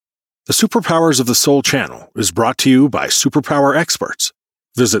The Superpowers of the Soul channel is brought to you by Superpower Experts.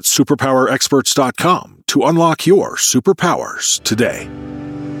 Visit superpowerexperts.com to unlock your superpowers today.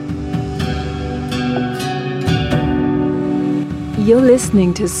 You're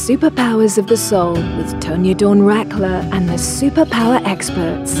listening to Superpowers of the Soul with Tonya Dawn Rackler and the Superpower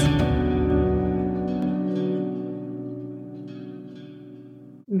Experts.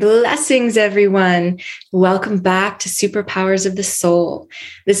 Blessings, everyone. Welcome back to Superpowers of the Soul.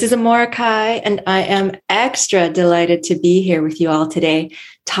 This is Amora Kai, and I am extra delighted to be here with you all today,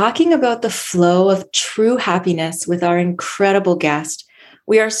 talking about the flow of true happiness with our incredible guest.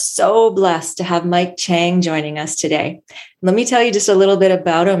 We are so blessed to have Mike Chang joining us today. Let me tell you just a little bit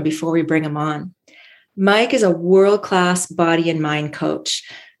about him before we bring him on. Mike is a world-class body and mind coach,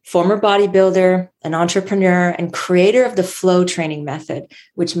 former bodybuilder, an entrepreneur, and creator of the flow training method,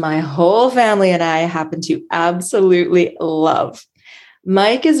 which my whole family and I happen to absolutely love.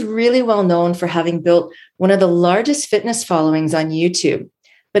 Mike is really well known for having built one of the largest fitness followings on YouTube.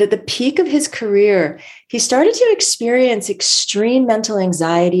 But at the peak of his career, he started to experience extreme mental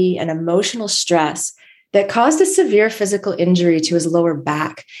anxiety and emotional stress that caused a severe physical injury to his lower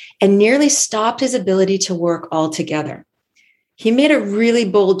back and nearly stopped his ability to work altogether. He made a really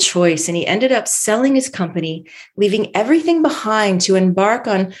bold choice, and he ended up selling his company, leaving everything behind to embark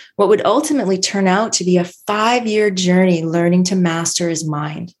on what would ultimately turn out to be a 5-year journey learning to master his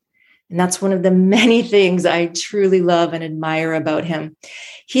mind. And that's one of the many things I truly love and admire about him.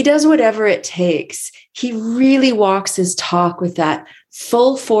 He does whatever it takes. He really walks his talk with that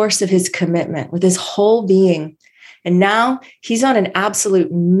full force of his commitment, with his whole being. And now he's on an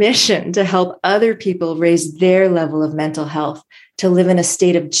absolute mission to help other people raise their level of mental health, to live in a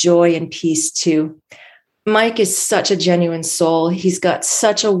state of joy and peace too. Mike is such a genuine soul. He's got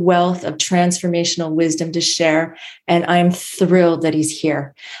such a wealth of transformational wisdom to share, and I'm thrilled that he's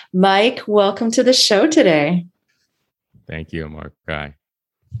here. Mike, welcome to the show today. Thank you, Mark. Glad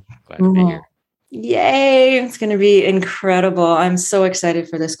to be here. Yay. It's going to be incredible. I'm so excited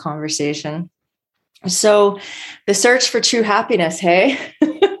for this conversation. So the search for true happiness, hey?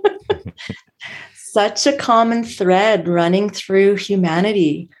 Such a common thread running through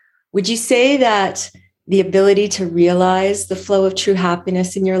humanity. Would you say that the ability to realize the flow of true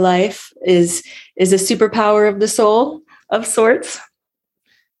happiness in your life is a superpower of the soul of sorts?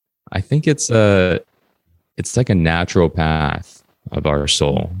 I think it's like a natural path of our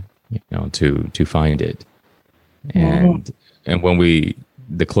soul, to find it. And when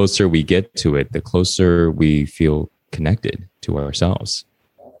the closer we get to it, the closer we feel connected to ourselves.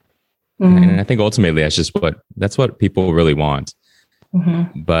 Mm-hmm. And I think ultimately that's what people really want.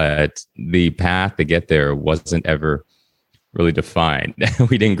 Mm-hmm. But the path to get there wasn't ever really defined.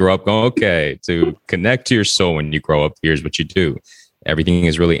 We didn't grow up going, okay, to connect to your soul when you grow up, here's what you do. Everything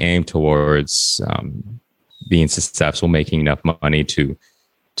is really aimed towards being successful, making enough money to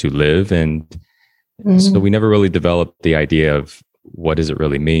live. And so we never really developed the idea of what does it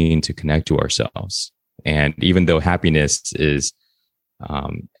really mean to connect to ourselves. And even though happiness is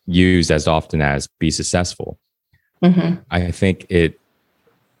used as often as be successful, I think it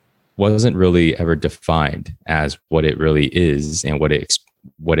wasn't really ever defined as what it really is and what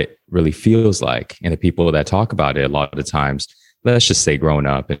it really feels like. And the people that talk about it a lot of the times, let's just say growing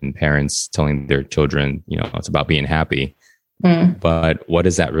up and parents telling their children, it's about being happy. But what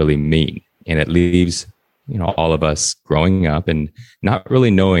does that really mean? And it leaves, all of us growing up and not really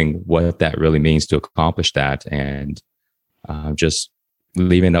knowing what that really means to accomplish that, and just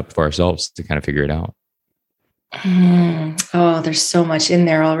leaving it up for ourselves to kind of figure it out. Oh, there's so much in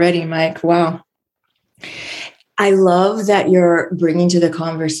there already, Mike. Wow. I love that you're bringing to the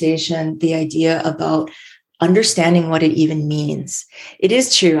conversation the idea about understanding what it even means. It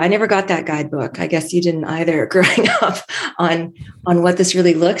is true. I never got that guidebook. I guess you didn't either, growing up on what this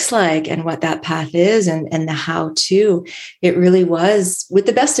really looks like and what that path is and the how to. It really was with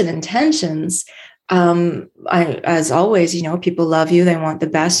the best of intentions. As always, people love you. They want the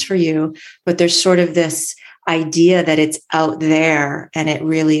best for you, but there's sort of this idea that it's out there, and it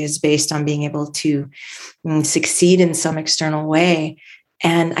really is based on being able to succeed in some external way.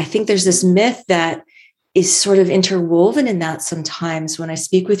 And I think there's this myth that is sort of interwoven in that sometimes when I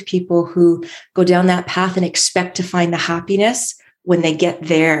speak with people who go down that path and expect to find the happiness when they get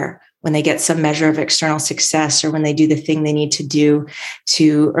there, when they get some measure of external success, or when they do the thing they need to do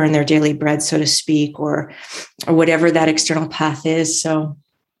to earn their daily bread, so to speak, or whatever that external path is. So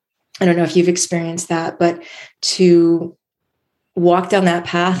I don't know if you've experienced that, but to walk down that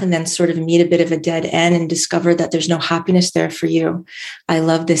path and then sort of meet a bit of a dead end and discover that there's no happiness there for you. I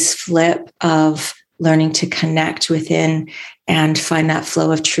love this flip of learning to connect within and find that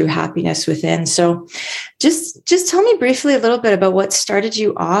flow of true happiness within. So just tell me briefly a little bit about what started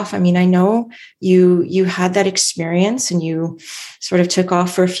you off. I mean, I know you had that experience and you sort of took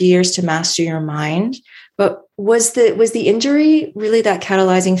off for a few years to master your mind, but was the injury really that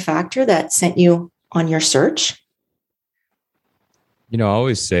catalyzing factor that sent you on your search? I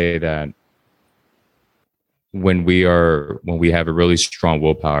always say that when we have a really strong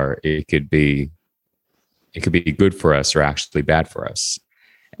willpower, it could be good for us or actually bad for us.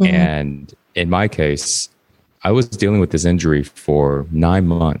 Mm-hmm. And in my case, I was dealing with this injury for 9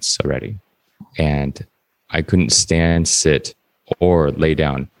 months already, and I couldn't stand, sit, or lay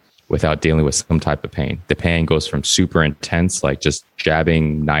down without dealing with some type of pain. The pain goes from super intense, like just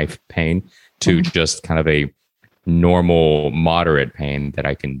jabbing knife pain, to just kind of a normal, moderate pain that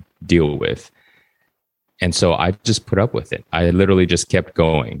I can deal with. And so I just put up with it. I literally just kept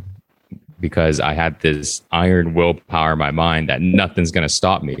going because I had this iron willpower in my mind that nothing's going to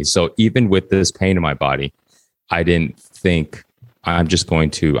stop me. So even with this pain in my body, I didn't think I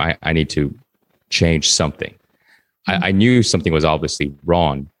need to change something. I knew something was obviously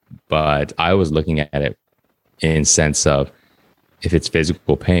wrong, but I was looking at it in sense of, if it's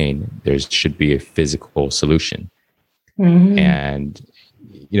physical pain, there should be a physical solution. Mm-hmm. And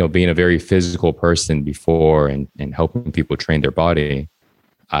being a very physical person before and helping people train their body,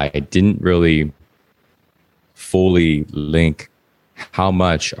 I didn't really fully link how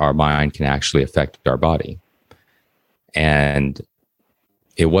much our mind can actually affect our body. And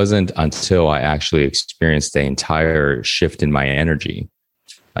it wasn't until I actually experienced the entire shift in my energy,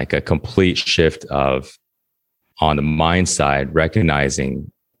 like a complete shift on the mind side,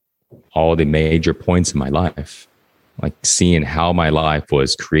 recognizing all the major points in my life, like seeing how my life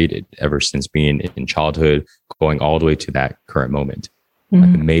was created ever since being in childhood, going all the way to that current moment,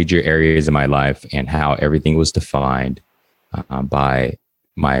 like the major areas of my life and how everything was defined by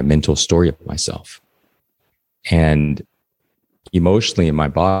my mental story of myself. And emotionally in my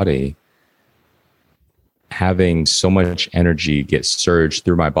body, having so much energy get surged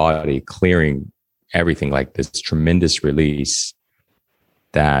through my body, clearing everything, like this tremendous release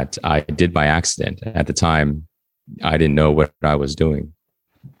that I did by accident. At the time, I didn't know what I was doing.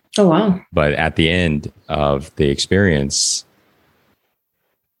 Oh, wow. But at the end of the experience,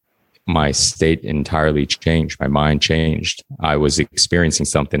 my state entirely changed. My mind changed. I was experiencing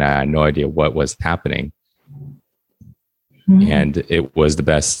something. I had no idea what was happening. And it was the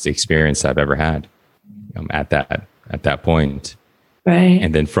best experience I've ever had at that point. Right.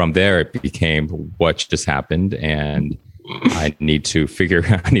 And then from there, it became what just happened. And I need to figure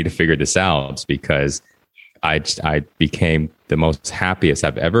this out, because I became the most happiest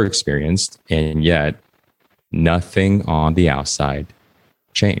I've ever experienced. And yet nothing on the outside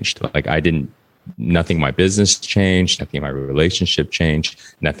changed. Like nothing in my business changed, nothing in my relationship changed,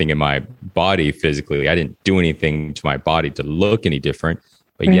 nothing in my body physically. I didn't do anything to my body to look any different,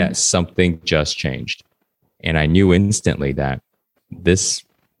 but yet something just changed. And I knew instantly that this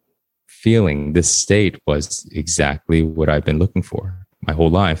feeling, this state was exactly what I've been looking for my whole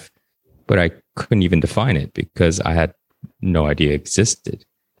life, but I couldn't even define it because I had no idea it existed.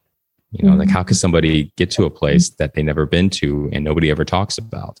 Like how could somebody get to a place that they never been to and nobody ever talks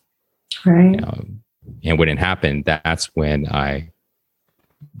about? Right. And when it happened, that's when I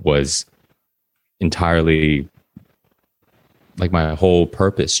was entirely, like, my whole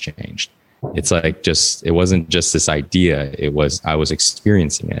purpose changed. It's like it wasn't just this idea. I was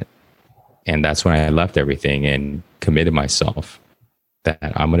experiencing it. And that's when I left everything and committed myself that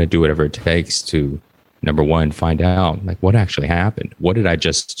I'm going to do whatever it takes to, number one, find out like what actually happened. What did I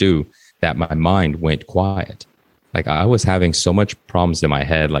just do that my mind went quiet? Like I was having so much problems in my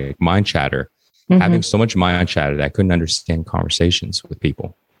head, like mind chatter, having so much mind chatter that I couldn't understand conversations with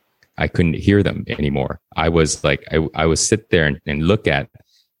people. I couldn't hear them anymore. I was like, I would sit there and look at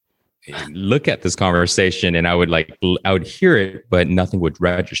this conversation, and I would hear it, but nothing would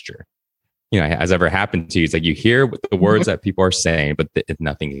register. Has ever happened to you? It's like you hear the words that people are saying, but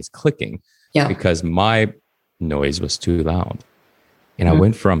nothing is clicking because my noise was too loud. And I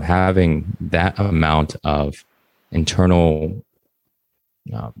went from having that amount of internal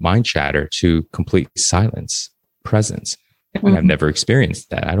mind chatter to complete silence, presence. And I've never experienced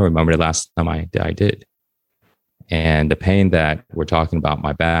that. I don't remember the last time I did. And the pain that we're talking about,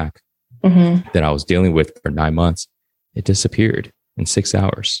 my back, that I was dealing with for 9 months, it disappeared in 6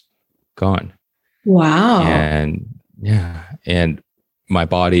 hours. Gone. Wow. And my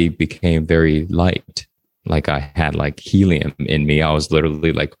body became very light. Like I had like helium in me. I was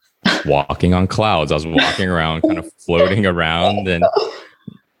literally like walking on clouds. I was walking around, kind of floating around.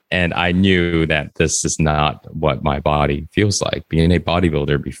 And I knew that this is not what my body feels like. Being a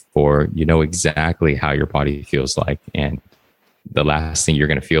bodybuilder before, you know exactly how your body feels like. And the last thing you're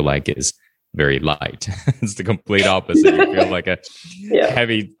going to feel like is very light. It's the complete opposite. You feel like a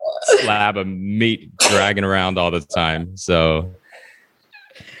heavy slab of meat dragging around all the time. So,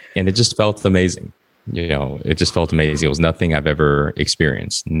 and it just felt amazing. You know, it just felt amazing. It was nothing I've ever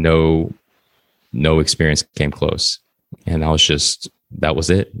experienced. No experience came close. And that was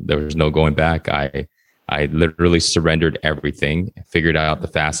it. There was no going back. I literally surrendered everything, figured out the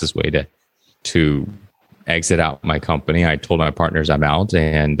fastest way to exit out my company. I told my partners I'm out,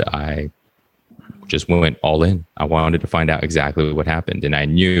 and I just went all in. I wanted to find out exactly what happened. And I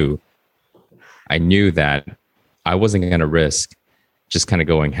knew that I wasn't going to risk just kind of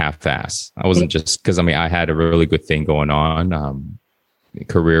going half-ass. I wasn't just, because I had a really good thing going on.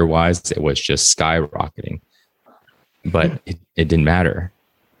 Career-wise, it was just skyrocketing. But it didn't matter.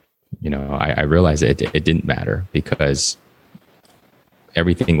 You know, I realized it didn't matter because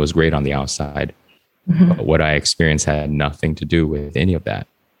everything was great on the outside. But what I experienced had nothing to do with any of that.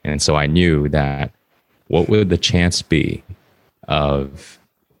 And so I knew that what would the chance be of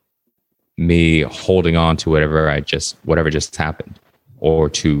me holding on to whatever just happened, or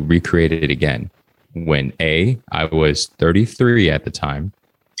to recreate it again when I was 33 at the time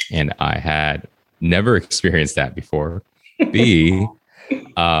and I had never experienced that before. B,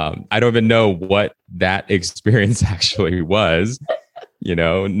 I don't even know what that experience actually was, you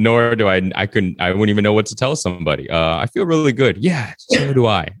know, nor do I wouldn't even know what to tell somebody. I feel really good. Yeah, so do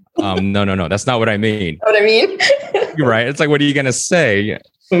I. No, that's not what I mean. What I mean? You're right. It's like, what are you going to say?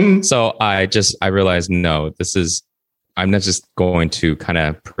 Mm-hmm. So I realized, no, I'm not just going to kind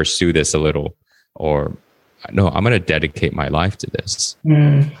of pursue this a little, or no, I'm going to dedicate my life to this.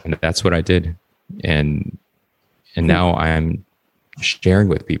 And that's what I did. And now I'm sharing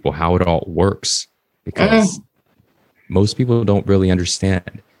with people how it all works, because most people don't really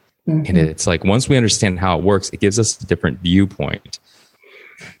understand. And it's like, once we understand how it works, it gives us a different viewpoint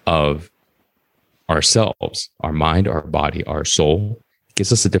of ourselves, our mind, our body, our soul. It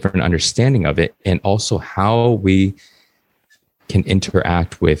gives us a different understanding of it, and also how we can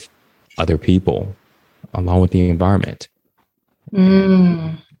interact with other people along with the environment.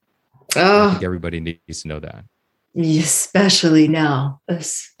 I think everybody needs to know that. Especially now,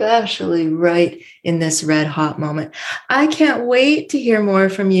 especially right in this red hot moment. I can't wait to hear more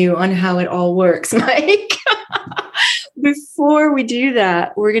from you on how it all works, Mike. Before we do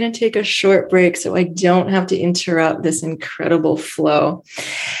that, we're going to take a short break so I don't have to interrupt this incredible flow.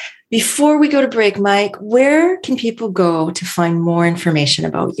 Before we go to break, Mike, where can people go to find more information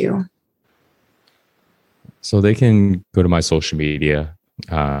about you? So they can go to my social media,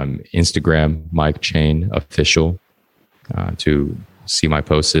 Instagram, Mike Chain Official, to see my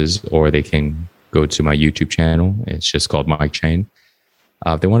posts, or they can go to my YouTube channel. It's just called Mike Chain.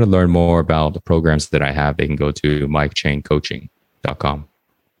 If they want to learn more about the programs that I have, they can go to MikeChainCoaching.com.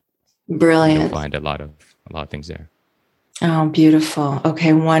 Brilliant. You'll find a lot of things there. Oh, beautiful.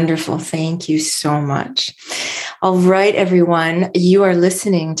 Okay, wonderful. Thank you so much. All right, everyone. You are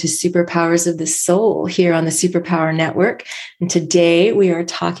listening to Superpowers of the Soul here on the Superpower Network. And today we are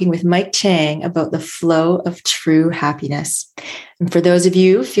talking with Mike Chang about the flow of true happiness. And for those of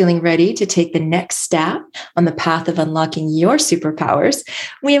you feeling ready to take the next step on the path of unlocking your superpowers,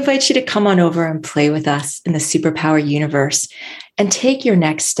 we invite you to come on over and play with us in the Superpower universe and take your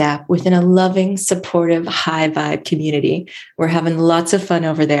next step within a loving, supportive, high vibe community. We're having lots of fun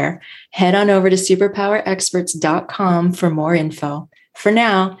over there. Head on over to superpowerexperts.com for more info. For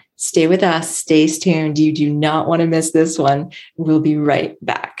now, stay with us. Stay tuned. You do not want to miss this one. We'll be right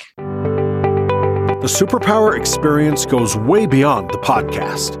back. The Superpower experience goes way beyond the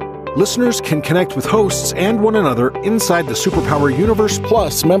podcast. Listeners can connect with hosts and one another inside the Superpower Universe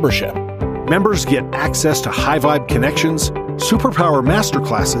Plus membership. Members get access to high vibe connections, Superpower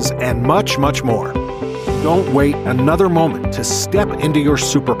masterclasses, and much, much more. Don't wait another moment to step into your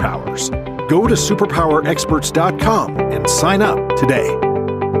superpowers. Go to superpowerexperts.com and sign up today.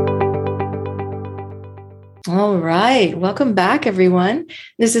 All right. Welcome back, everyone.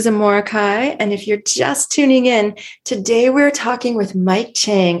 This is Amorikai. And if you're just tuning in, today we're talking with Mike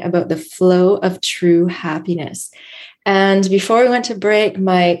Chang about the flow of true happiness. And before we went to break,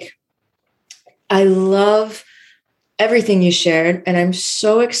 Mike, I love everything you shared. And I'm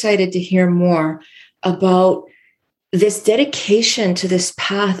so excited to hear more about this dedication to this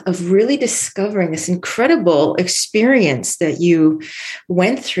path of really discovering this incredible experience that you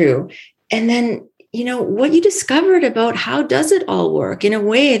went through. And then, you know, what you discovered about how does it all work in a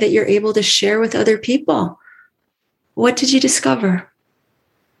way that you're able to share with other people. What did you discover?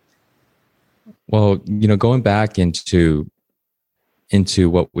 Well, going back into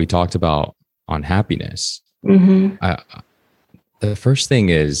what we talked about on happiness, the first thing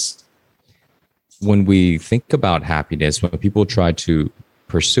is when we think about happiness, when people try to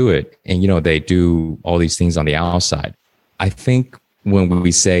pursue it and, they do all these things on the outside, I think when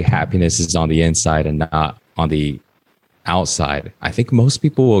we say happiness is on the inside and not on the outside, I think most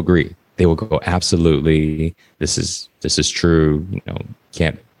people will agree. They will go, absolutely, this is true.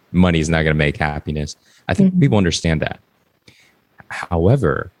 Money is not going to make happiness. I think people understand that.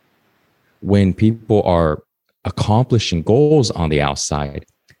 However, when people are accomplishing goals on the outside,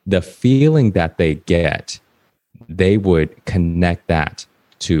 the feeling that they get, they would connect that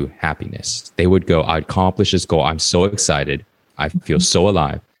to happiness. They would go, I accomplished this goal. I'm so excited. I feel so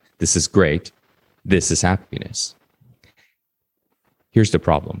alive. This is great. This is happiness. Here's the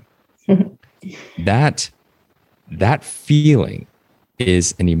problem. That feeling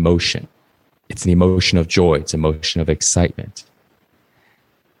is an emotion. It's an emotion of joy. It's an emotion of excitement.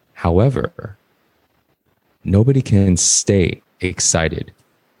 However, nobody can stay excited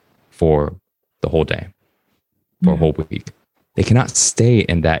for the whole day, for a whole week. They cannot stay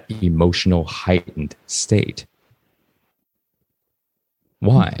in that emotional heightened state.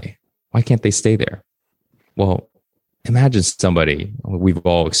 Why? Why can't they stay there? Well, imagine somebody, we've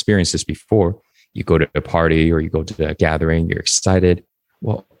all experienced this before. You go to a party or you go to a gathering, you're excited.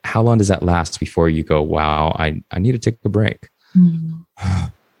 Well, how long does that last before you go, wow, I need to take a break?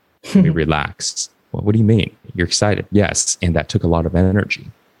 Let me relax. Well, what do you mean? You're excited. Yes. And that took a lot of energy.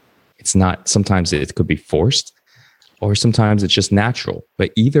 It's not, sometimes it could be forced or sometimes it's just natural.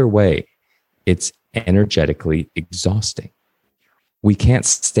 But either way, it's energetically exhausting. We can't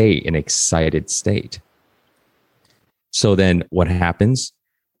stay in an excited state. So then what happens?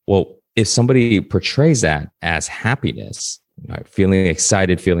 Well, if somebody portrays that as happiness, right, feeling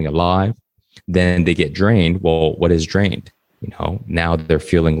excited, feeling alive, then they get drained. Well, what is drained? Now they're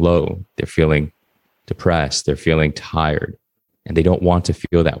feeling low. They're feeling depressed. They're feeling tired. And they don't want to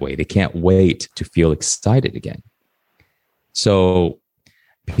feel that way. They can't wait to feel excited again. So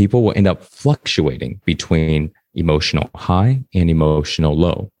people will end up fluctuating between emotional high and emotional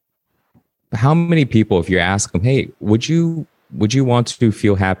low. How many people, if you ask them, hey, would you want to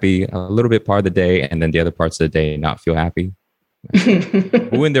feel happy a little bit part of the day and then the other parts of the day not feel happy?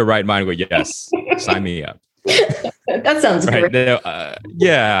 Who in their right mind would go, yes, sign me up. That sounds right. great.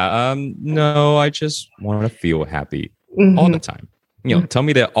 No, I just want to feel happy all the time. Tell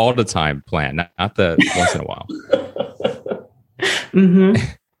me the all the time plan, not the once in a while.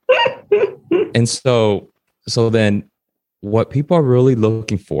 And so then what people are really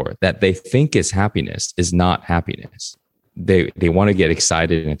looking for that they think is happiness is not happiness. They want to get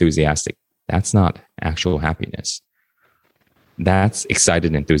excited and enthusiastic. That's not actual happiness. That's excited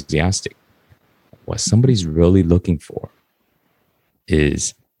and enthusiastic. What somebody's really looking for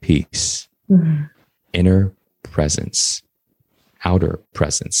is peace, inner presence, outer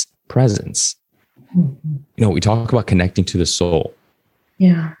presence. We talk about connecting to the soul.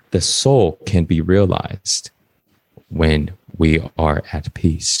 Yeah. The soul can be realized when we are at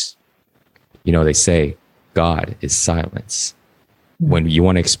peace. They say God is silence. When you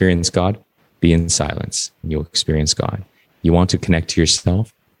want to experience God, be in silence and you'll experience God. You want to connect to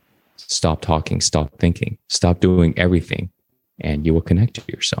yourself? Stop talking, stop thinking, stop doing everything, and you will connect to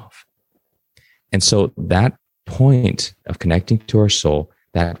yourself. And so that point of connecting to our soul,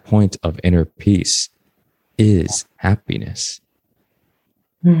 that point of inner peace is happiness.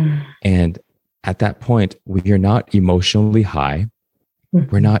 And at that point, we are not emotionally high.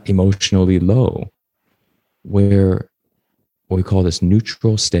 We're not emotionally low. We're what we call this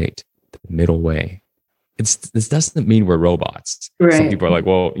neutral state, the middle way. This doesn't mean we're robots. Right. Some people are like,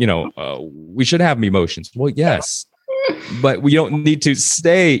 well, we should have emotions. Well, yes, but we don't need to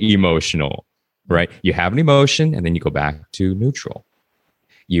stay emotional, right? You have an emotion and then you go back to neutral.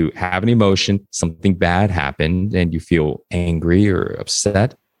 You have an emotion, something bad happened and you feel angry or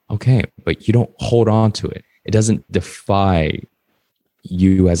upset. Okay, but you don't hold on to it. It doesn't define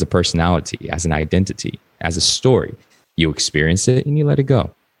you as a personality, as an identity, as a story. You experience it and you let it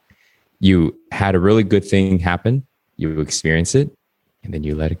go. You had a really good thing happen, you experience it, and then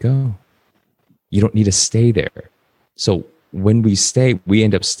you let it go. You don't need to stay there. So when we stay, we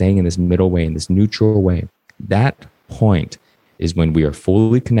end up staying in this middle way, in this neutral way. That point is when we are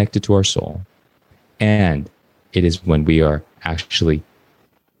fully connected to our soul. And it is when we are actually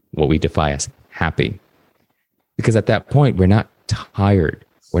what we define as happy. Because at that point, we're not tired.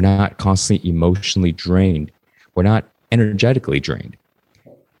 We're not constantly emotionally drained. We're not energetically drained.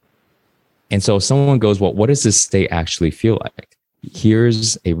 And so if someone goes, well, what does this state actually feel like?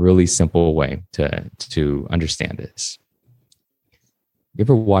 here's a really simple way to understand this. You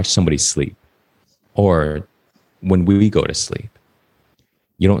ever watch somebody sleep? Or when we go to sleep,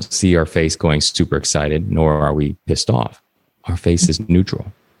 you don't see our face going super excited, nor are we pissed off. Our face is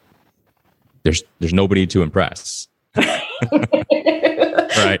neutral. There's nobody to impress.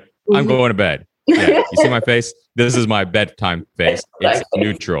 Right? I'm going to bed. Yeah. You see my face? This is my bedtime face. It's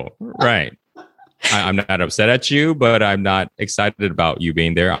neutral. Right. I'm not upset at you, but I'm not excited about you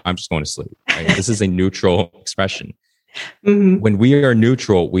being there. I'm just going to sleep. Right? This is a neutral expression. Mm-hmm. When we are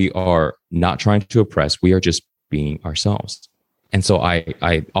neutral, we are not trying to oppress. We are just being ourselves. And so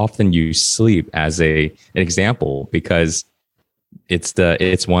I often use sleep as an example because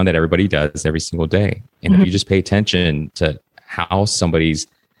it's one that everybody does every single day. And if you just pay attention to how somebody's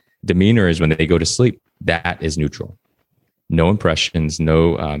demeanor is when they go to sleep, that is neutral. No impressions,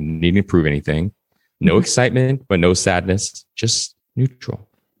 no needing to prove anything, no excitement, but no sadness, just neutral.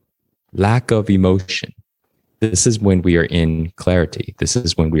 Lack of emotion. This is when we are in clarity. This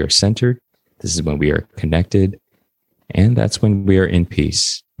is when we are centered. This is when we are connected. And that's when we are in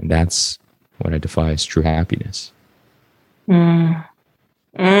peace. And that's what I define as true happiness.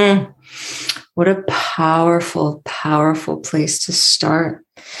 What a powerful, powerful place to start.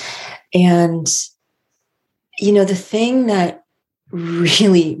 And, the thing that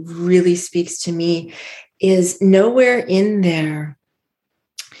really, really speaks to me is nowhere in there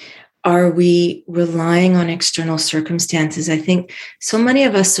are we relying on external circumstances. I think so many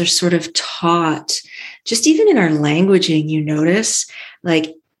of us are sort of taught, just even in our languaging, you notice,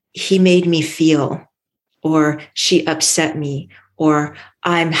 like, he made me feel, or she upset me, or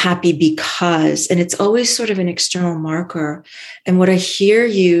I'm happy because, and it's always sort of an external marker. And what I hear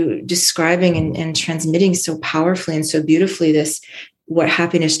you describing and transmitting so powerfully and so beautifully, what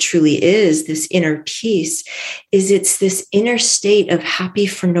happiness truly is, this inner peace, is it's this inner state of happy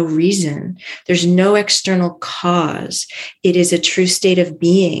for no reason. There's no external cause. It is a true state of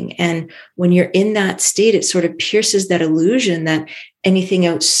being. And when you're in that state, it sort of pierces that illusion that anything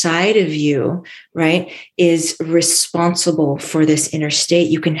outside of you, right, is responsible for this inner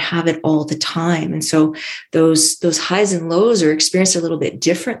state. You can have it all the time. And so those highs and lows are experienced a little bit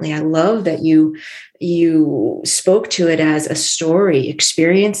differently. I love that you spoke to it as a story,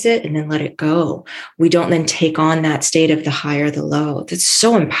 experience it, and then let it go. We don't then take on that state of the high or the low. That's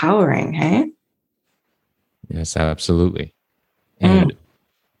so empowering, hey? Yes, absolutely. And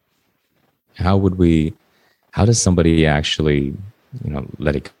how does somebody actually,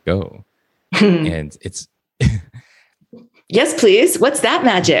 let it go? And it's... Yes, please. What's that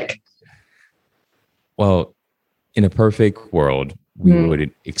magic? Well, in a perfect world, we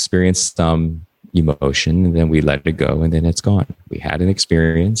would experience some emotion and then we let it go and then it's gone. We had an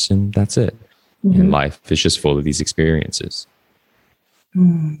experience and that's it. And life is just full of these experiences.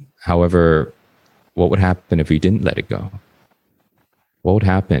 However, what would happen if we didn't let it go? What would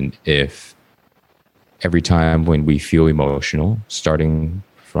happen if every time when we feel emotional, starting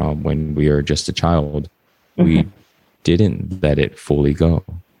from when we are just a child, we didn't let it fully go?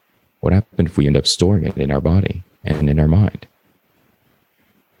 What happened if we end up storing it in our body and in our mind?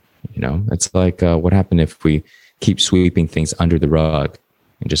 It's like what happened if we keep sweeping things under the rug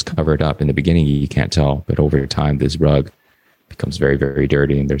and just cover it up? In the beginning, you can't tell, but over time, this rug becomes very, very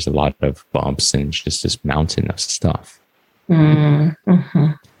dirty and there's a lot of bumps and just this mountain of stuff.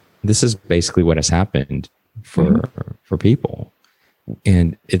 This is basically what has happened for people.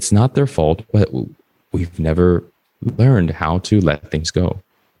 And it's not their fault, but we've never learned how to let things go.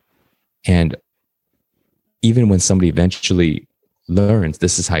 And even when somebody eventually learns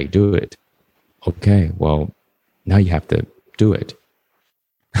this is how you do it, okay, well, now you have to do it.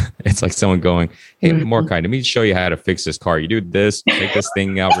 It's like someone going, hey, Mordecai, let me show you how to fix this car. You do this, take this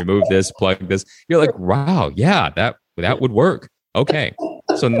thing out, remove this, plug this. You're like, wow, yeah, that would work. Okay.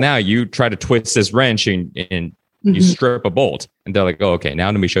 So now you try to twist this wrench and you strip a bolt. And they're like, oh, okay, now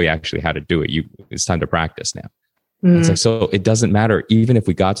let me show you actually how to do it. It's time to practice now. It's like, so it doesn't matter, even if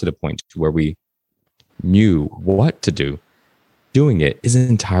we got to the point to where we knew what to do, doing it is an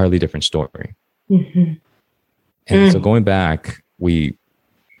entirely different story. And so going back, we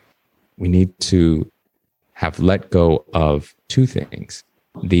need to have let go of two things: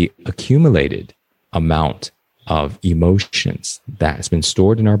 the accumulated amount of emotions that has been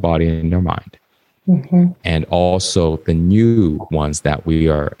stored in our body and in our mind, and also the new ones that we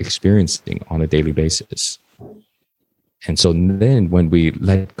are experiencing on a daily basis. And so then when we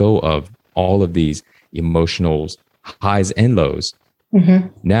let go of all of these emotional highs and lows,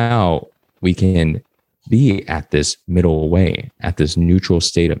 now we can be at this middle way, at this neutral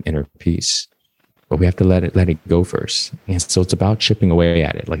state of inner peace. but we have to let it go first. And so it's about chipping away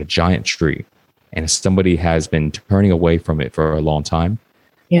at it like a giant tree. And if somebody has been turning away from it for a long time,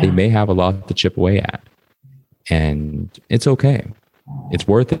 they may have a lot to chip away at. And it's okay. It's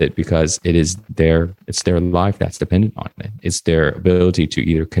worth it because it's their life that's dependent on it. It's their ability to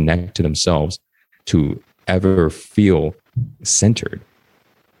either connect to themselves, to ever feel centered,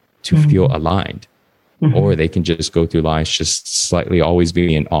 to feel aligned, or they can just go through life just slightly always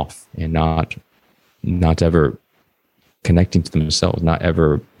being off and not ever connecting to themselves, not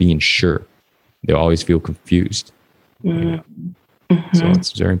ever being sure. They'll always feel confused. So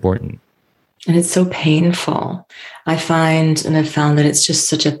it's very important. And it's so painful. I find, and I've found that it's just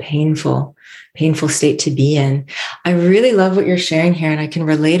such a painful state to be in. I really love what you're sharing here, and I can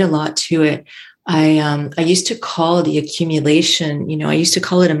relate a lot to it. I used to call the accumulation, I used to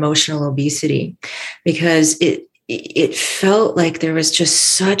call it emotional obesity, because it felt like there was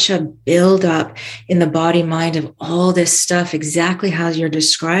just such a buildup in the body mind of all this stuff, exactly how you're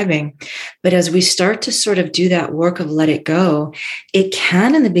describing. But as we start to sort of do that work of let it go, it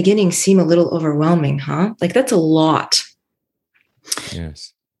can in the beginning seem a little overwhelming, huh? Like that's a lot.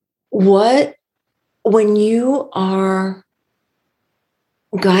 Yes. When you are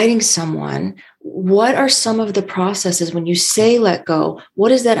guiding someone, what are some of the processes when you say let go? What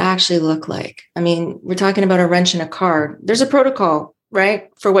does that actually look like? I mean, we're talking about a wrench in a car. There's a protocol, right,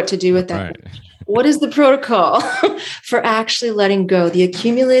 for what to do with that. Right. What is the protocol for actually letting go the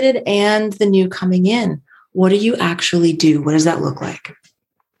accumulated and the new coming in? What do you actually do? What does that look like?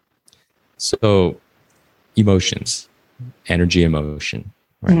 So emotions, energy, emotion,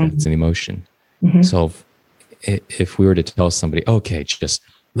 right? It's an emotion. So if we were to tell somebody, okay, just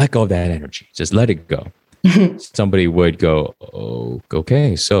let go of that energy, just let it go. Somebody would go, oh,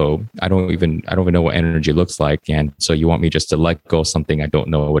 okay, so I don't even know what energy looks like. And so you want me just to let go of something I don't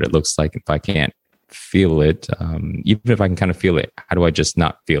know what it looks like if I can't feel it. Even if I can kind of feel it, how do I just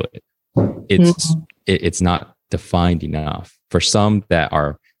not feel it? It's not defined enough. For some that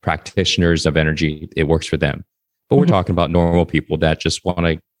are practitioners of energy, it works for them. But we're talking about normal people that just want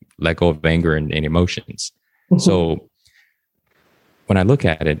to let go of anger and emotions. So when I look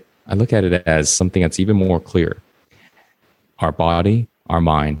at it as something that's even more clear. Our body, our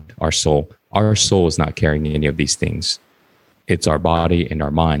mind, our soul is not carrying any of these things. It's our body and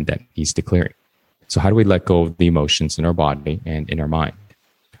our mind that he's declaring. So how do we let go of the emotions in our body and in our mind?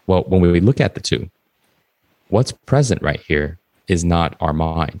 Well, when we look at the two, what's present right here is not our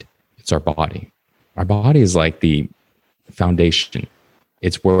mind. It's our body. Our body is like the foundation.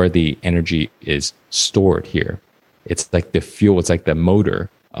 It's where the energy is stored here. It's like the fuel. It's like the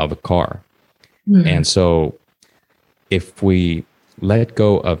motor of a car. And so if we let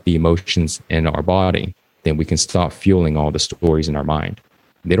go of the emotions in our body, then we can stop fueling all the stories in our mind.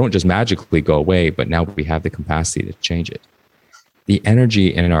 They don't just magically go away, but now we have the capacity to change it. The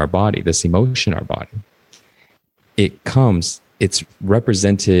energy in our body, this emotion in our body, it's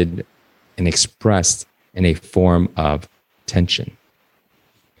represented and expressed in a form of tension.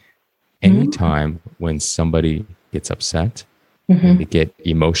 Anytime when somebody gets upset, when they get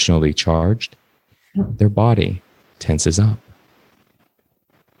emotionally charged, their body tenses up.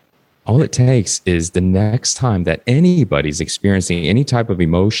 All it takes is the next time that anybody's experiencing any type of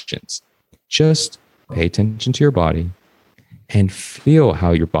emotions, just pay attention to your body and feel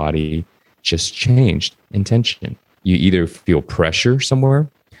how your body just changed in tension. You either feel pressure somewhere,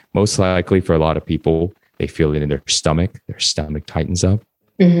 most likely for a lot of people, they feel it in their stomach tightens up.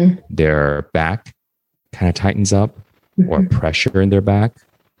 Their back kind of tightens up, or pressure in their back.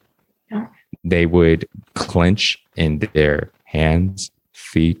 They would clench in their hands,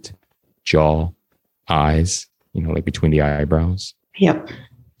 feet, jaw, eyes, like between the eyebrows.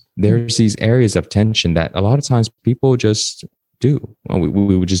 There's these areas of tension that a lot of times people just do. Well,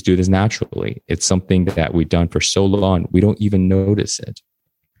 we would just do this naturally. It's something that we've done for so long, we don't even notice it.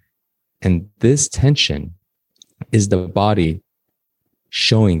 And this tension is the body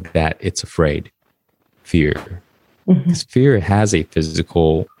showing that it's afraid. Fear. Because fear has a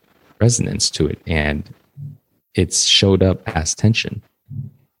physical resonance to it, and it's showed up as tension.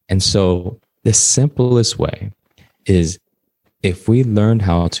 And so the simplest way is, if we learn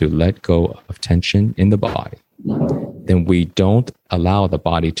how to let go of tension in the body, then we don't allow the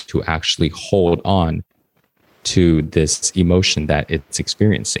body to actually hold on to this emotion that it's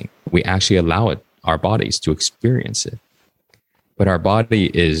experiencing. We actually allow our bodies to experience it. But our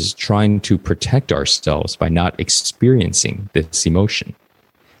body is trying to protect ourselves by not experiencing this emotion.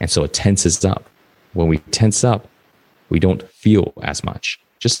 And so it tenses up. When we tense up, we don't feel as much.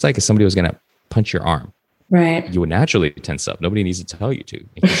 Just like if somebody was going to punch your arm, Right. You would naturally tense up. Nobody needs to tell you to.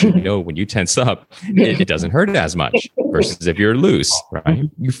 Because you know, when you tense up, it doesn't hurt as much versus if you're loose, right?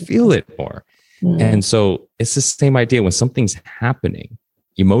 You feel it more. And so it's the same idea. When something's happening,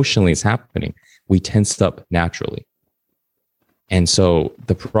 emotionally it's happening, we tense up naturally. And so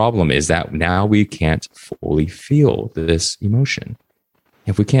the problem is that now we can't fully feel this emotion.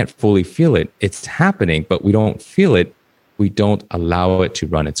 If we can't fully feel it, it's happening, but we don't feel it. We don't allow it to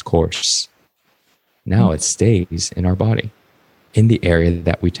run its course. Now it stays in our body, in the area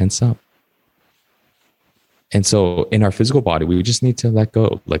that we tense up. And so in our physical body, we just need to let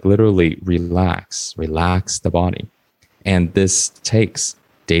go, like literally relax the body. And this takes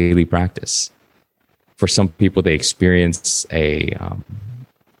daily practice. For some people, they experience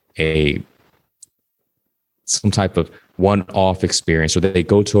some type of one-off experience, or they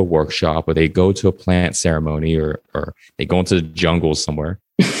go to a workshop, or they go to a plant ceremony, or they go into the jungle somewhere.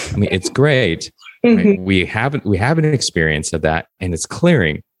 I mean, it's great. Right? We have an experience of that, and it's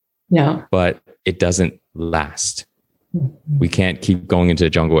clearing. Yeah. But it doesn't last. We can't keep going into the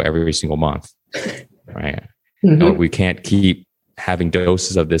jungle every single month, right? Or we can't keep having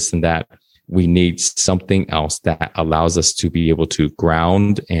doses of this and that. We need something else that allows us to be able to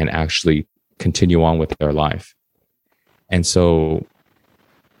ground and actually continue on with our life. And so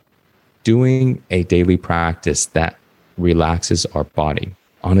doing a daily practice that relaxes our body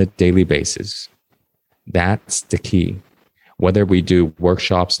on a daily basis, that's the key. Whether we do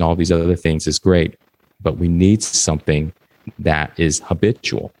workshops and all these other things is great, but we need something that is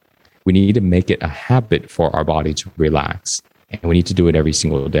habitual. We need to make it a habit for our body to relax, and we need to do it every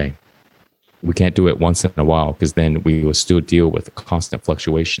single day. We can't do it once in a while, because then we will still deal with constant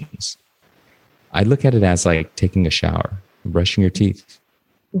fluctuations. I look at it as like taking a shower and brushing your teeth.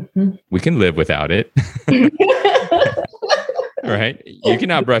 We can live without it. Right? You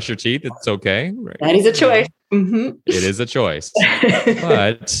cannot brush your teeth. It's okay. Right? That is a choice. It is a choice.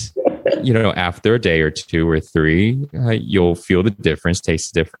 But, after a day or two or three, you'll feel the difference,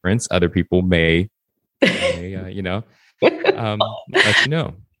 taste the difference. Other people may let you know.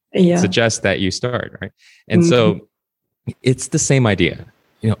 Yeah. Suggest that you start, right? And so it's the same idea.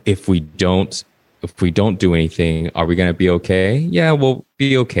 If we don't do anything, are we going to be okay? Yeah, we'll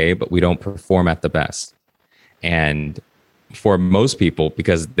be okay, but we don't perform at the best. And for most people,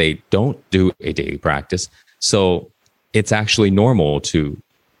 because they don't do a daily practice, so it's actually normal to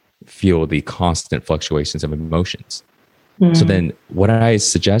feel the constant fluctuations of emotions. So then what I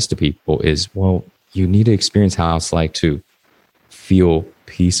suggest to people is, well, you need to experience how it's like to feel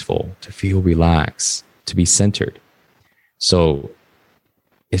peaceful, to feel relaxed, to be centered. So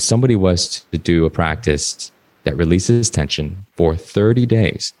if somebody was to do a practice that releases tension for 30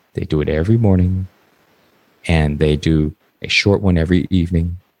 days, they do it every morning, and they do a short one every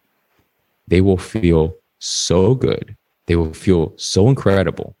evening, they will feel so good. They will feel so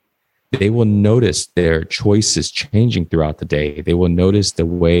incredible. They will notice their choices changing throughout the day. They will notice the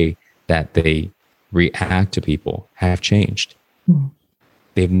way that they react to people have changed.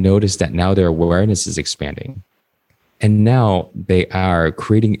 They've noticed that now their awareness is expanding. And now they are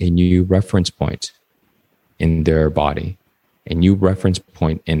creating a new reference point in their body, a new reference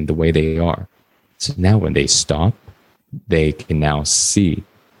point in the way they are. So now when they stop, they can now see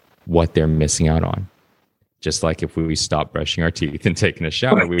what they're missing out on. Just like if we stop brushing our teeth and taking a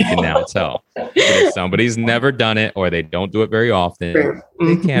shower, we can now tell. But if somebody's never done it, or they don't do it very often,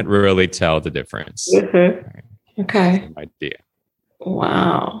 they can't really tell the difference. Right? Okay. Same idea.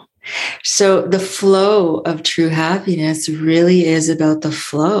 Wow. So the flow of true happiness really is about the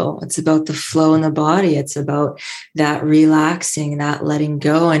flow. It's about the flow in the body. It's about that relaxing, that letting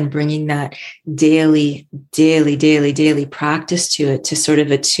go, and bringing that daily practice to it, to sort of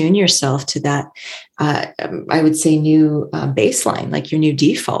attune yourself to that, I would say, new baseline, like your new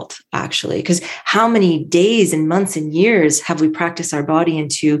default, actually. Because how many days and months and years have we practiced our body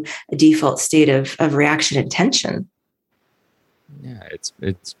into a default state of reaction and tension? Yeah,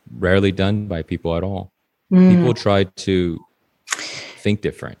 it's rarely done by people at all. People try to think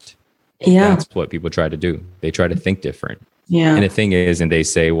different. Yeah. That's what people try to do. They try to think different. Yeah. And the thing is, and they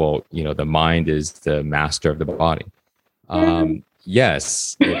say, well, the mind is the master of the body.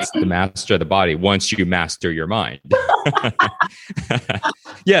 Yes, it's the master of the body once you master your mind.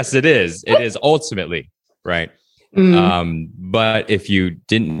 Yes, it is. It is ultimately, right? But if you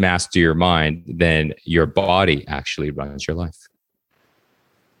didn't master your mind, then your body actually runs your life.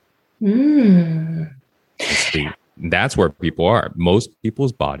 That's where people are. Most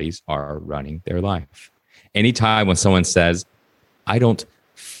people's bodies are running their life. Anytime when someone says, I don't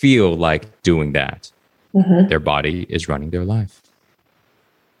feel like doing that, their body is running their life.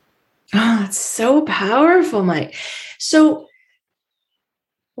 Oh, That's so powerful, Mike. So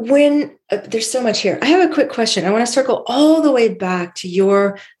when there's so much here, I have a quick question. I want to circle all the way back to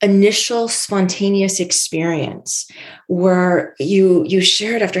your initial spontaneous experience where you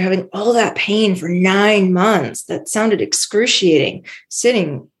shared after having all that pain for 9 months. That sounded excruciating.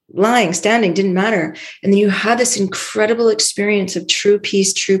 Sitting, lying, standing, didn't matter. And then you had this incredible experience of true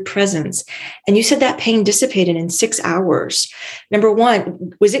peace, true presence. And you said that pain dissipated in 6 hours. Number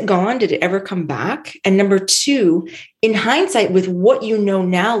one, was it gone? Did it ever come back? And number two, in hindsight, with what you know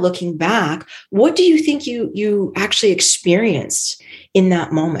now, looking back, what do you think you actually experienced in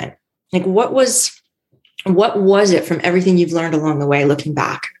that moment? Like, what was it from everything you've learned along the way, looking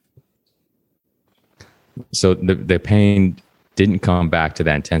back? So the pain didn't come back to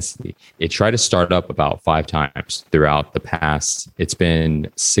that intensity. It tried to start up about 5 times throughout the past. It's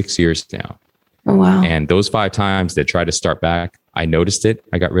been 6 years now. Oh, wow. And those 5 times that tried to start back, I noticed it.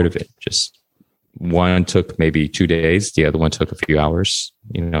 I got rid of it. Just one took maybe 2 days. The other one took a few hours.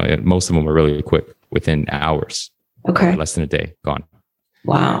 Most of them were really quick, within hours. Okay. Less than a day, gone.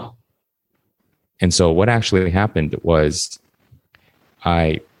 Wow. And so what actually happened was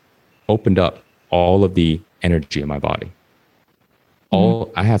I opened up all of the energy in my body.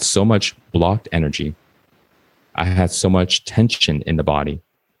 I had so much blocked energy. I had so much tension in the body.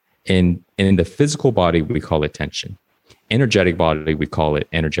 In the physical body, we call it tension. Energetic body, we call it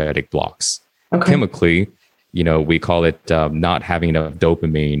energetic blocks. Okay. Chemically, we call it not having enough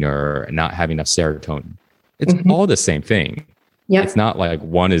dopamine or not having enough serotonin. It's all the same thing. Yep. It's not like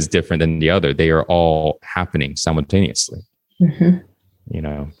one is different than the other. They are all happening simultaneously.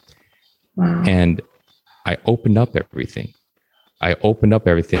 Wow. And I opened up everything.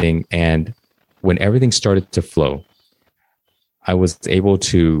 And when everything started to flow, I was able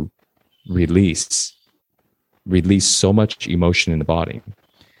to release so much emotion in the body.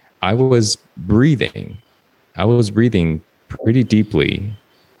 I was breathing pretty deeply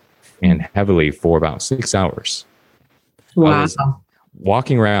and heavily for about 6 hours. Wow. I was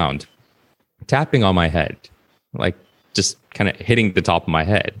walking around, tapping on my head, like just kind of hitting the top of my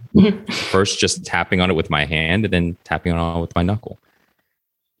head. First, just tapping on it with my hand, and then tapping on it with my knuckle.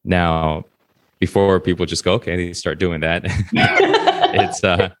 Now, before people just go, okay, they start doing that. You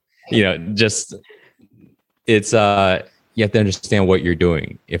have to understand what you're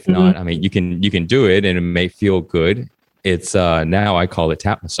doing. If not, I mean, you can do it and it may feel good. It's now I call it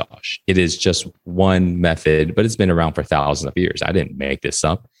tap massage. It is just one method, but it's been around for thousands of years. I didn't make this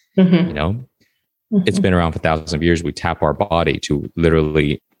up. It's been around for thousands of years. We tap our body to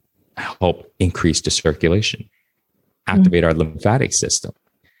literally help increase the circulation, activate our lymphatic system,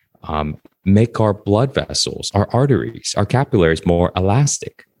 make our blood vessels, our arteries, our capillaries more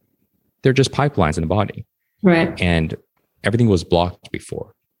elastic. They're just pipelines in the body. Right. And everything was blocked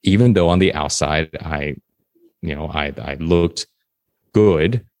before, even though on the outside, I looked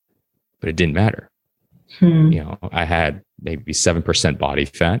good, but it didn't matter. I had maybe 7% body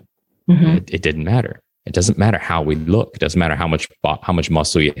fat. It didn't matter. It doesn't matter how we look. It doesn't matter how much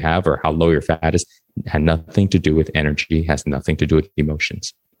muscle you have or how low your fat is. It had nothing to do with energy, has nothing to do with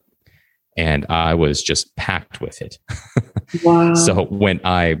emotions. And I was just packed with it. Wow. So when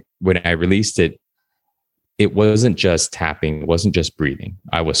I released it, it wasn't just tapping, it wasn't just breathing.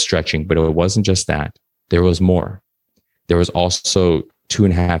 I was stretching, but it wasn't just that. There was more. There was also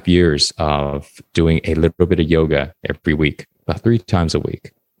 2.5 years of doing a little bit of yoga every week, about 3 times a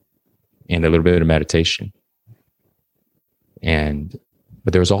week, and a little bit of meditation.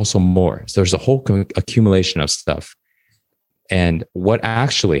 But there was also more. So there's a whole accumulation of stuff. And what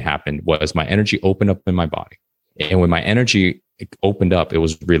actually happened was my energy opened up in my body. And when my energy opened up, it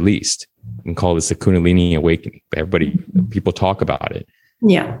was released. We can call this the Kundalini awakening. People talk about it.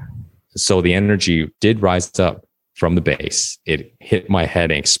 Yeah. So the energy did rise up from the base. It hit my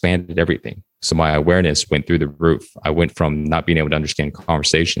head and expanded everything. So my awareness went through the roof. I went from not being able to understand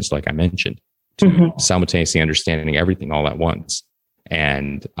conversations, like I mentioned, to simultaneously understanding everything all at once.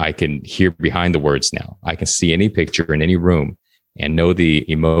 And I can hear behind the words now. I can see any picture in any room and know the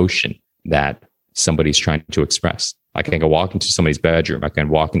emotion that somebody's trying to express. I can go walk into somebody's bedroom. I can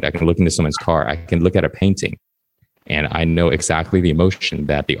look into someone's car. I can look at a painting and I know exactly the emotion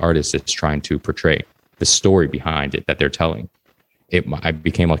that the artist is trying to portray, the story behind it that they're telling. I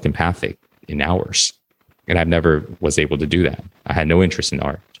became like empathic in hours, and I never was able to do that. I had no interest in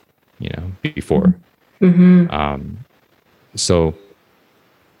art, before. So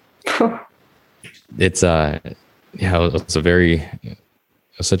it's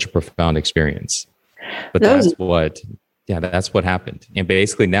such a profound experience. But that's what happened. And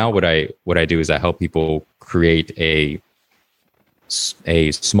basically now what I do is I help people create a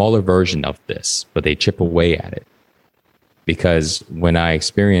a smaller version of this, but they chip away at it. Because when I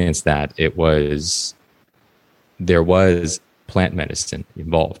experienced that, there was plant medicine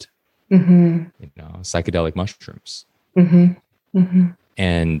involved, psychedelic mushrooms.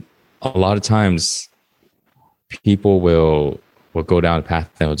 And a lot of times people will go down a path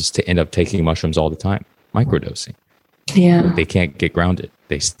and they'll just end up taking mushrooms all the time, microdosing. Yeah. They can't get grounded.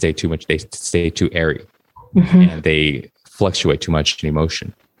 They stay too airy, and they fluctuate too much in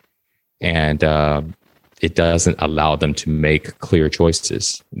emotion. And it doesn't allow them to make clear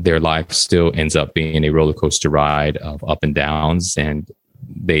choices. Their life still ends up being a roller coaster ride of up and downs, and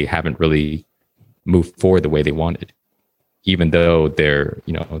they haven't really moved forward the way they wanted, even though they're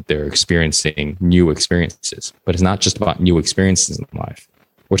experiencing new experiences. But it's not just about new experiences in life.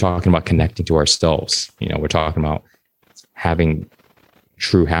 We're talking about connecting to ourselves. We're talking about having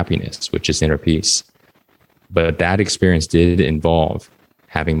true happiness, which is inner peace. But that experience did involve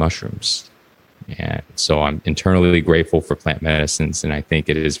having mushrooms. And so I'm internally grateful for plant medicines, and I think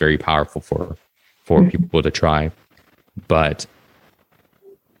it is very powerful for people to try. But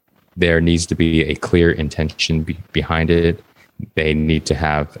there needs to be a clear intention behind it. They need to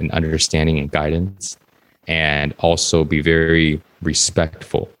have an understanding and guidance, and also be very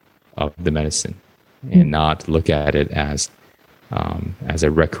respectful of the medicine, and not look at it as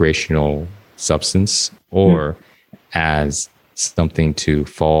a recreational substance or as something to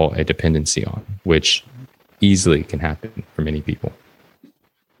fall a dependency on, which easily can happen for many people.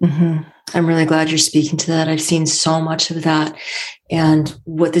 I'm really glad you're speaking to that. I've seen so much of that. And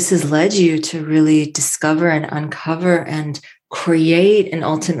what this has led you to really discover and uncover and create and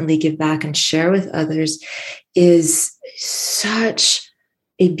ultimately give back and share with others is such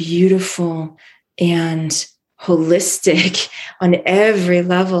a beautiful and holistic on every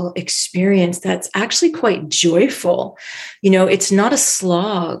level experience that's actually quite joyful. It's not a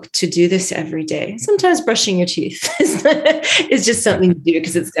slog to do this every day. Sometimes brushing your teeth is just something to do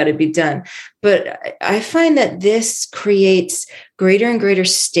because it's got to be done. But I find that this creates greater and greater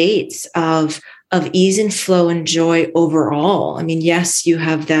states of ease and flow and joy overall. I mean, yes, you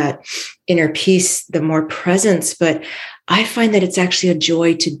have that inner peace, the more presence, but I find that it's actually a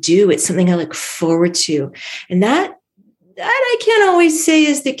joy to do. It's something I look forward to. And that I can't always say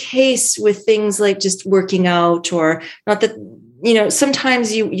is the case with things like just working out, or not that,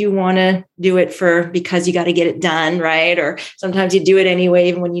 sometimes you want to do it because you got to get it done, right? Or sometimes you do it anyway,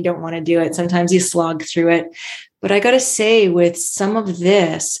 even when you don't want to do it. Sometimes you slog through it. But I got to say, with some of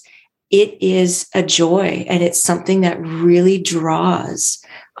this, it is a joy, and it's something that really draws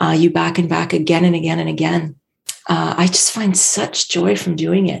you back and back again and again and again. I just find such joy from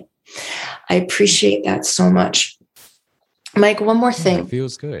doing it. I appreciate that so much. Mike, one more thing. It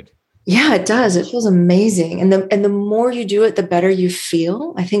feels good. Yeah, it does. It feels amazing. And the more you do it, the better you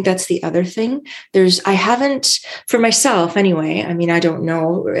feel. I think that's the other thing. I haven't, for myself anyway, I mean, I don't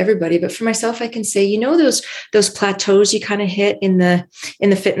know everybody, but for myself, I can say, those plateaus you kind of hit in the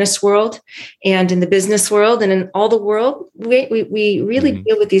fitness world and in the business world and in all the world, we really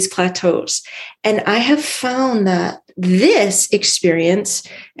deal with these plateaus. And I have found that this experience,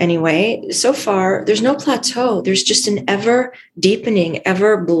 anyway, so far, there's no plateau. There's just an ever deepening,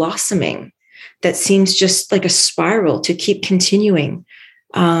 ever blossoming that seems just like a spiral to keep continuing.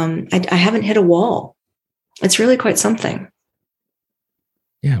 I haven't hit a wall. It's really quite something.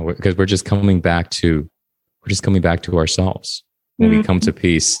 Yeah, because we're just coming back to ourselves. When we come to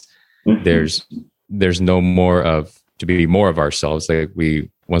peace, there's no more to be more of ourselves. Like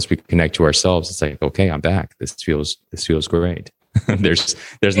once we connect to ourselves, it's like, okay, I'm back. This feels great. there's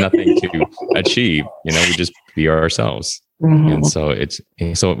nothing to achieve. We just be ourselves. And so it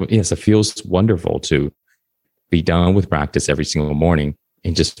feels wonderful to be done with practice every single morning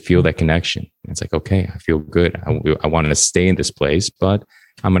and just feel that connection. It's like, okay, I feel good. I want to stay in this place, but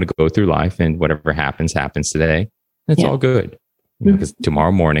I'm going to go through life, and whatever happens today. It's all good. Because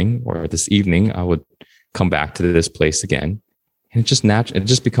tomorrow morning or this evening, I would come back to this place again. And it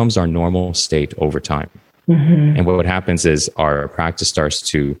just becomes our normal state over time. And what happens is our practice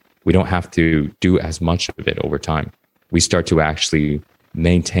we don't have to do as much of it over time. We start to actually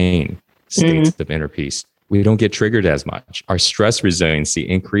maintain states of inner peace. We don't get triggered as much. Our stress resiliency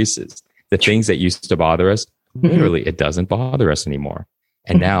increases. The things that used to bother us, literally, it doesn't bother us anymore.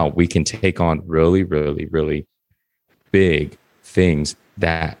 And now we can take on really, really, really big things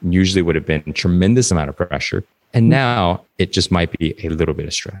that usually would have been a tremendous amount of pressure. And now it just might be a little bit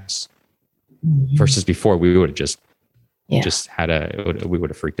of stress. Versus before, we would have just we would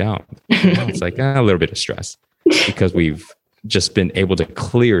have freaked out. Now it's like a little bit of stress because we've just been able to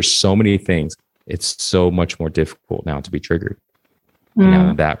clear so many things. It's so much more difficult now to be triggered. And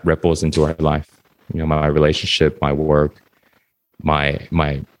now that ripples into our life. My relationship, my work,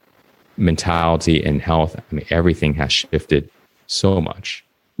 my mentality and health. I mean, everything has shifted so much.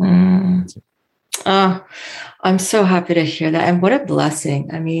 Oh, I'm so happy to hear that. And what a blessing.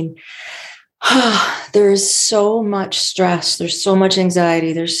 I mean, there's so much stress. There's so much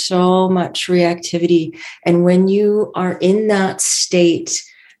anxiety. There's so much reactivity. And when you are in that state,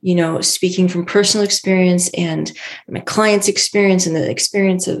 speaking from personal experience and my client's experience and the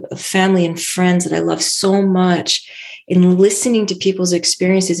experience of family and friends that I love so much, in listening to people's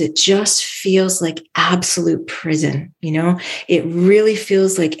experiences, it just feels like absolute prison. It really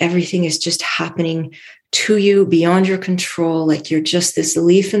feels like everything is just happening to you beyond your control. Like you're just this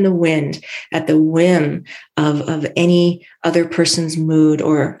leaf in the wind at the whim of any other person's mood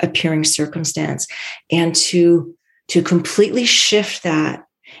or appearing circumstance. And to completely shift that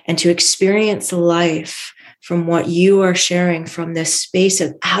and to experience life from what you are sharing from this space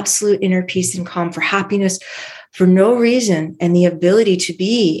of absolute inner peace and calm, for happiness, for no reason, and the ability to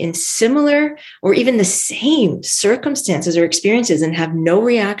be in similar or even the same circumstances or experiences and have no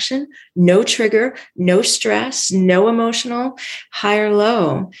reaction, no trigger, no stress, no emotional high or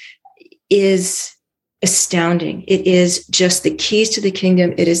low, is astounding. It is just the keys to the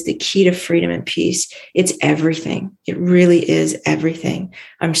kingdom. It is the key to freedom and peace. It's everything. It really is everything.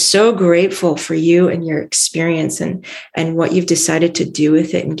 I'm so grateful for you and your experience and what you've decided to do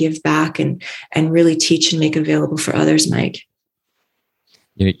with it and give back and really teach and make available for others, Mike.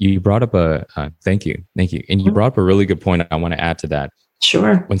 You brought up thank you. And you brought up a really good point. I want to add to that.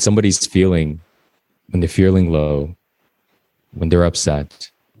 Sure. When they're feeling low, when they're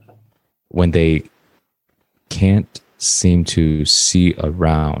upset, when they can't seem to see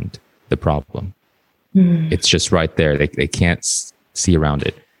around the problem. It's just right there. They can't see around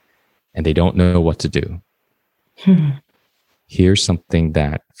it and they don't know what to do. Here's something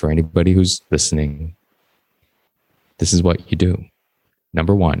that for anybody who's listening, this is what you do.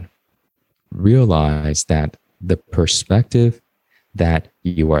 Number one, realize that the perspective that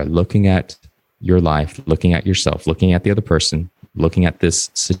you are looking at your life, looking at yourself, looking at the other person, looking at this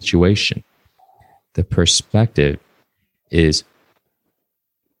situation, the perspective is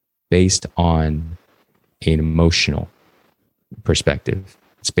based on an emotional perspective.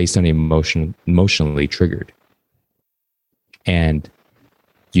 It's based on emotionally triggered. And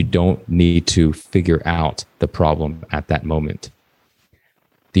you don't need to figure out the problem at that moment.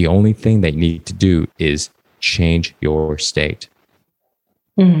 The only thing that you need to do is change your state.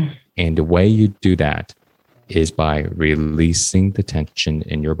 And the way you do that is by releasing the tension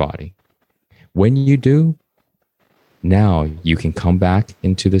in your body. When you do, now you can come back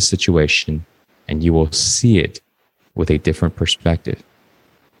into the situation and you will see it with a different perspective.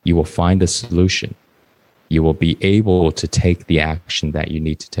 You will find a solution. You will be able to take the action that you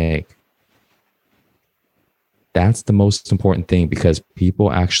need to take. That's the most important thing, because people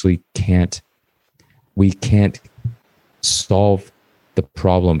actually we can't solve the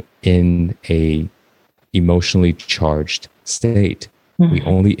problem in a emotionally charged state. We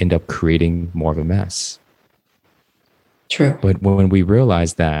only end up creating more of a mess. True. But when we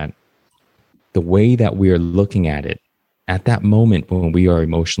realize that the way that we are looking at it at that moment when we are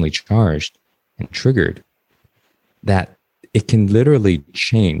emotionally charged and triggered, that it can literally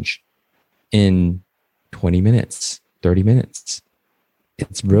change in 20 minutes, 30 minutes.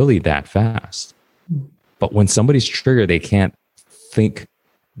 It's really that fast. But when somebody's triggered, they can't think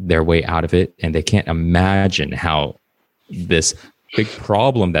their way out of it, and they can't imagine how this big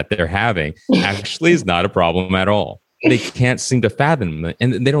problem that they're having actually is not a problem at all. They can't seem to fathom it,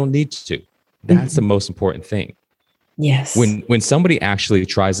 and they don't need to. That's the most important thing. Yes. When somebody actually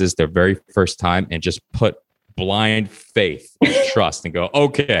tries this their very first time and just put blind faith and trust and go,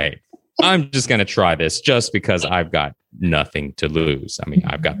 okay, I'm just going to try this just because I've got nothing to lose. I mean,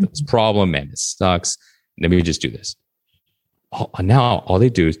 I've got this problem and it sucks. Let me just do this. Now all they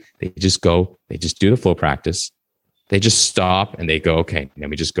do is they just do the flow practice. They just stop and they go, okay, let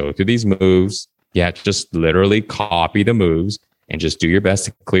me just go through these moves. Yeah, just literally copy the moves and just do your best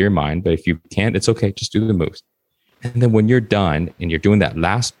to clear your mind. But if you can't, it's okay. Just do the moves. And then when you're done and you're doing that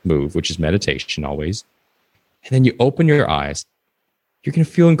last move, which is meditation always, and then you open your eyes, you're going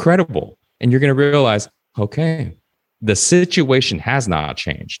to feel incredible. And you're going to realize, okay, the situation has not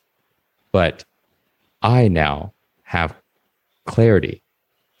changed, but I now have clarity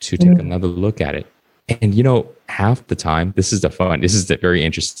to take another look at it. And half the time, this is the very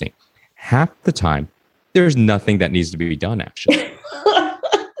interesting. Half the time, there's nothing that needs to be done, actually.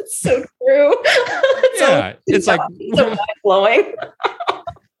 It's so true. It's like so mind-blowing.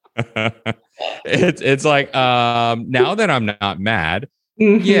 It's like, now that I'm not mad,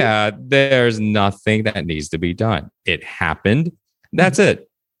 yeah, there's nothing that needs to be done. It happened. That's it.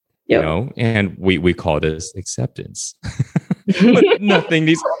 Yep. And we call this acceptance. But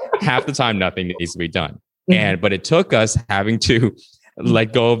half the time, nothing needs to be done. But it took us having to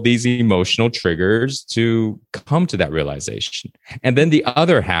let go of these emotional triggers to come to that realization. And then the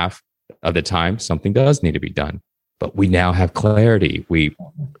other half of the time, something does need to be done. But we now have clarity. We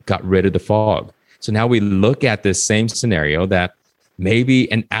got rid of the fog. So now we look at this same scenario that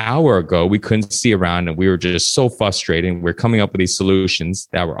maybe an hour ago we couldn't see around, and we were just so frustrated. We're coming up with these solutions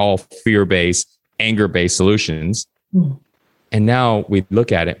that were all fear-based, anger-based solutions. And now we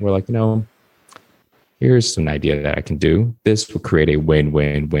look at it and we're like, here's an idea that I can do. This will create a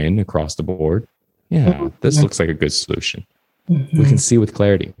win-win-win across the board. Yeah, this looks like a good solution. We can see with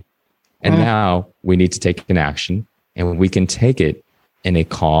clarity. And now we need to take an action, and we can take it in a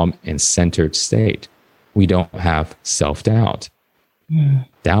calm and centered state. We don't have self-doubt.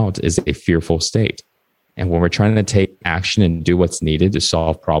 Doubt is a fearful state. And when we're trying to take action and do what's needed to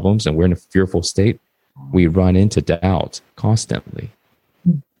solve problems, and we're in a fearful state, we run into doubt constantly.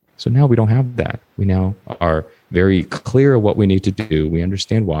 So now we don't have that. We now are very clear what we need to do. We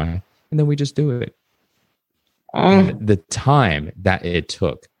understand why, and then we just do it. And the time that it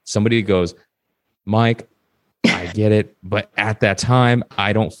took, somebody goes, Mike, I get it, but at that time,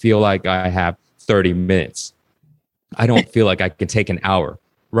 I don't feel like I have 30 minutes. I don't feel like I can take an hour.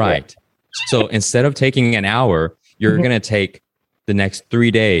 Right. So instead of taking an hour, you're going to take the next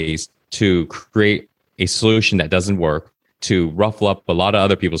 3 days to create a solution that doesn't work, to ruffle up a lot of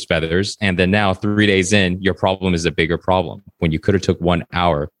other people's feathers. And then now 3 days in, your problem is a bigger problem when you could have took 1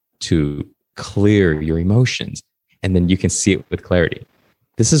 hour to clear your emotions. And then you can see it with clarity.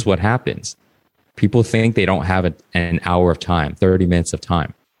 This is what happens. People think they don't have an hour of time, 30 minutes of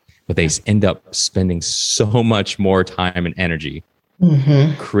time, but they end up spending so much more time and energy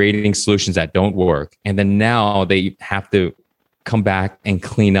creating solutions that don't work. And then now they have to come back and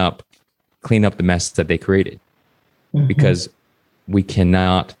clean up the mess that they created. Because we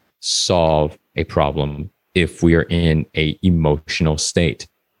cannot solve a problem if we are in a emotional state.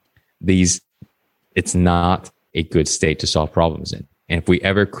 It's not a good state to solve problems in. And if we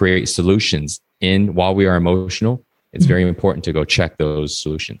ever create solutions while we are emotional, it's very important to go check those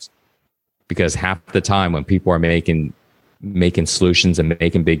solutions. Because half the time when people are making solutions and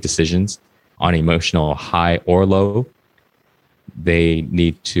making big decisions on emotional high or low, a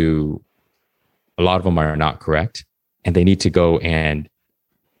lot of them are not correct, and they need to go and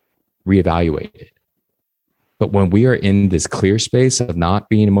reevaluate it. But when we are in this clear space of not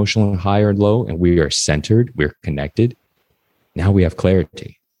being emotionally high or low, and we are centered, we're connected, now we have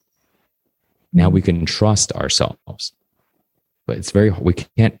clarity. Now we can trust ourselves. But we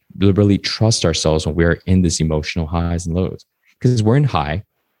can't really trust ourselves when we're in this emotional highs and lows, because we're in high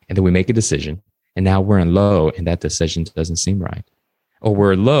and then we make a decision, and now we're in low and that decision doesn't seem right. Or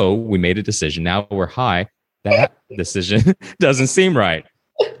we're low, we made a decision, now we're high, that decision doesn't seem right.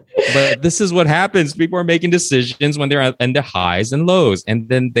 But this is what happens. People are making decisions when they're in the highs and lows, and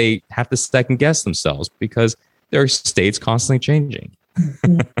then they have to second guess themselves because their state's constantly changing.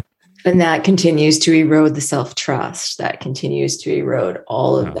 And that continues to erode the self-trust. That continues to erode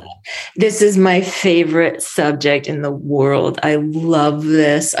all of that. This is my favorite subject in the world. I love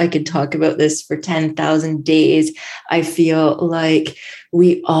this. I could talk about this for 10,000 days. I feel like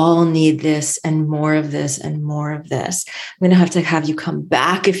we all need this and more of this and more of this. I'm going to have you come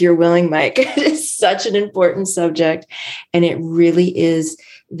back if you're willing, Mike. It is such an important subject. And it really is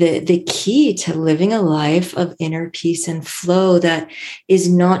the key to living a life of inner peace and flow that is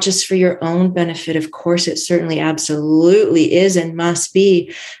not just for your own benefit. Of course, it certainly absolutely is and must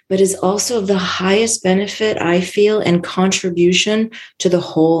be, but is also of the highest benefit, I feel, and contribution to the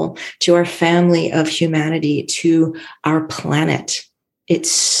whole, to our family of humanity, to our planet. It's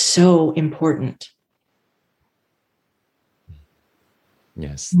so important.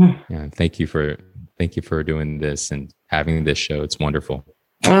 Yes. Yeah. Thank you for doing this and having this show. It's wonderful.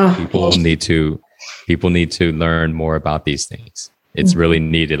 People need to learn more about these things. It's really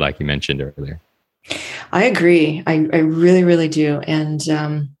needed, like you mentioned earlier. I agree. I really, really do. And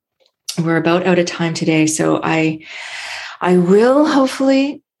we're about out of time today. So I will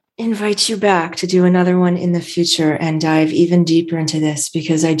hopefully invite you back to do another one in the future and dive even deeper into this,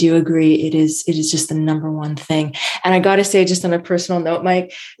 because I do agree it is just the number one thing. And I got to say, just on a personal note,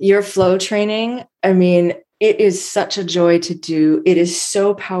 Mike, your flow training, I mean, it is such a joy to do. It is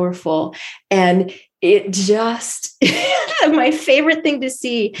so powerful. And it just, my favorite thing to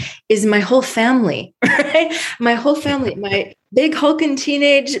see is my whole family, right? My whole family, my big hulking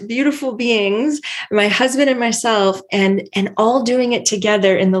teenage, beautiful beings, my husband and myself, and all doing it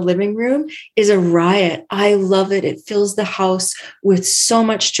together in the living room is a riot. I love it. It fills the house with so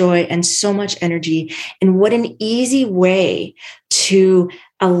much joy and so much energy. And what an easy way to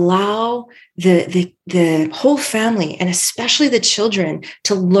allow the whole family, and especially the children,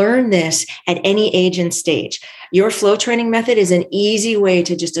 to learn this at any age and stage. Your flow training method is an easy way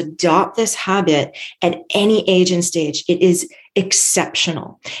to just adopt this habit at any age and stage. It is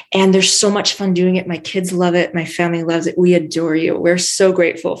exceptional. And there's so much fun doing it. My kids love it. My family loves it. We adore you. We're so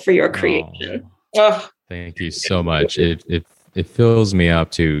grateful for your creation. Thank you so much. It fills me up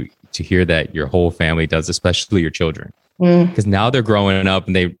to hear that your whole family does, especially your children. Because now they're growing up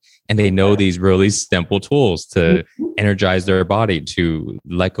and they know these really simple tools to energize their body, to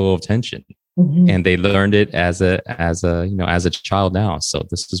let go of tension. And they learned it as a child now. So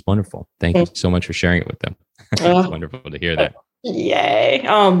this is wonderful. Thank you so much for sharing it with them. It's wonderful to hear that. Yay.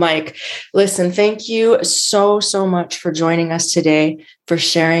 Oh, Mike, listen, thank you so much for joining us today, for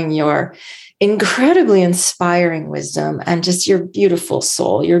sharing your incredibly inspiring wisdom and just your beautiful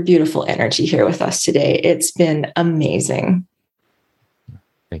soul, your beautiful energy here with us today. It's been amazing.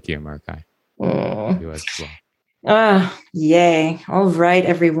 Thank you, Marikai. You as well. Yay. All right,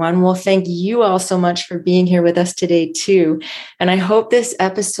 everyone. Well, thank you all so much for being here with us today, too. And I hope this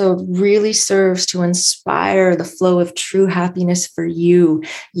episode really serves to inspire the flow of true happiness for you,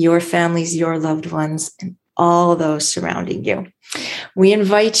 your families, your loved ones, and all those surrounding you. We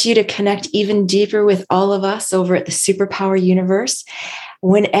invite you to connect even deeper with all of us over at the Superpower Universe.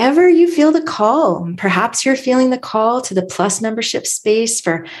 Whenever you feel the call, perhaps you're feeling the call to the Plus membership space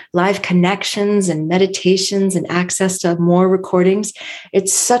for live connections and meditations and access to more recordings.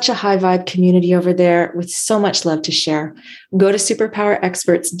 It's such a high vibe community over there with so much love to share. Go to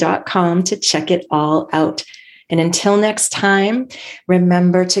superpowerexperts.com to check it all out. And until next time,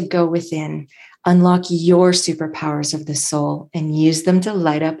 remember to go within. Unlock your superpowers of the soul and use them to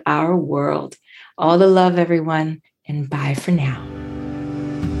light up our world. All the love, everyone, and bye for now.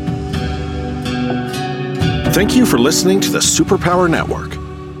 Thank you for listening to the Superpower Network.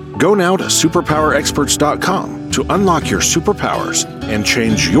 Go now to superpowerexperts.com to unlock your superpowers and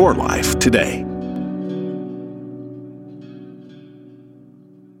change your life today.